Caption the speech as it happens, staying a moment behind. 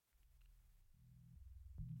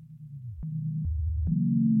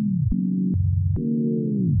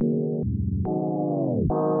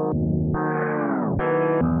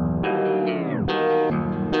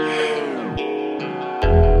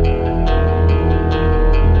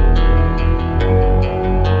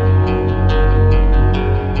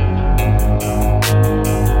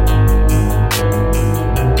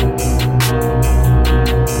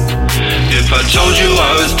If I told you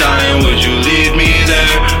I was dying, would you leave me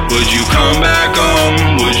there? Would you come back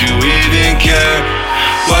home? Would you even care?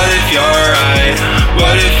 What if you're right?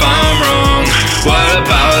 What if I'm wrong? What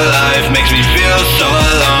about life makes me feel so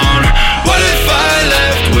alone? What if I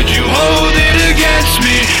left? Would you hold it against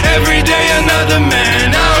me? Every day another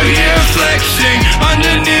man out here flexing.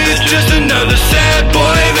 Underneath just another sad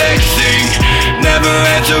boy vexing. Never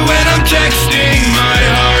answer when I'm texting. My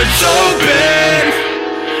heart's open.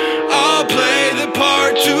 I'll play the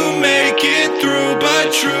part to make it through,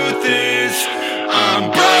 but truth is, I'm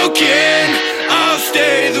broken. I'll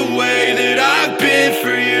stay the way that I've been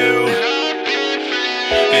for you.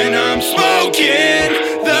 And I'm smoking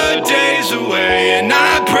the days away, and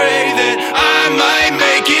I pray that I might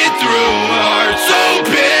make it through. Heart's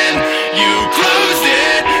open, you closed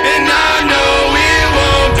it, and I know it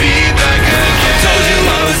won't be back again. I told you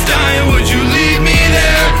I was dying, would you leave me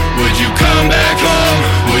there? Would you come back home?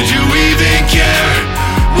 Would you even care?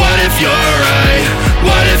 What if you're right?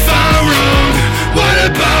 What if I'm wrong? What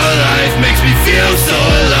about life makes me feel so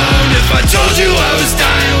alone? If I told you I was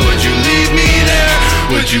dying, would you leave me there?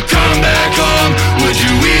 Would you come back home? Would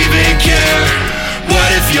you even care? What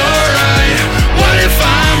if you're right? What if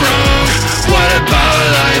I'm wrong? What about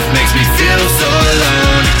life makes me feel so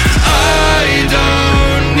alone? I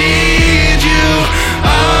don't need you.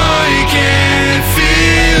 I can't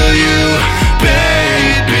feel you,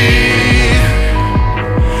 baby.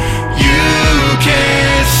 You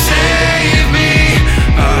can't save me.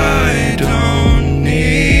 I don't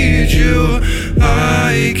need you.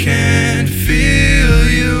 I can't feel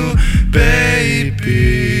you,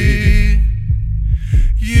 baby.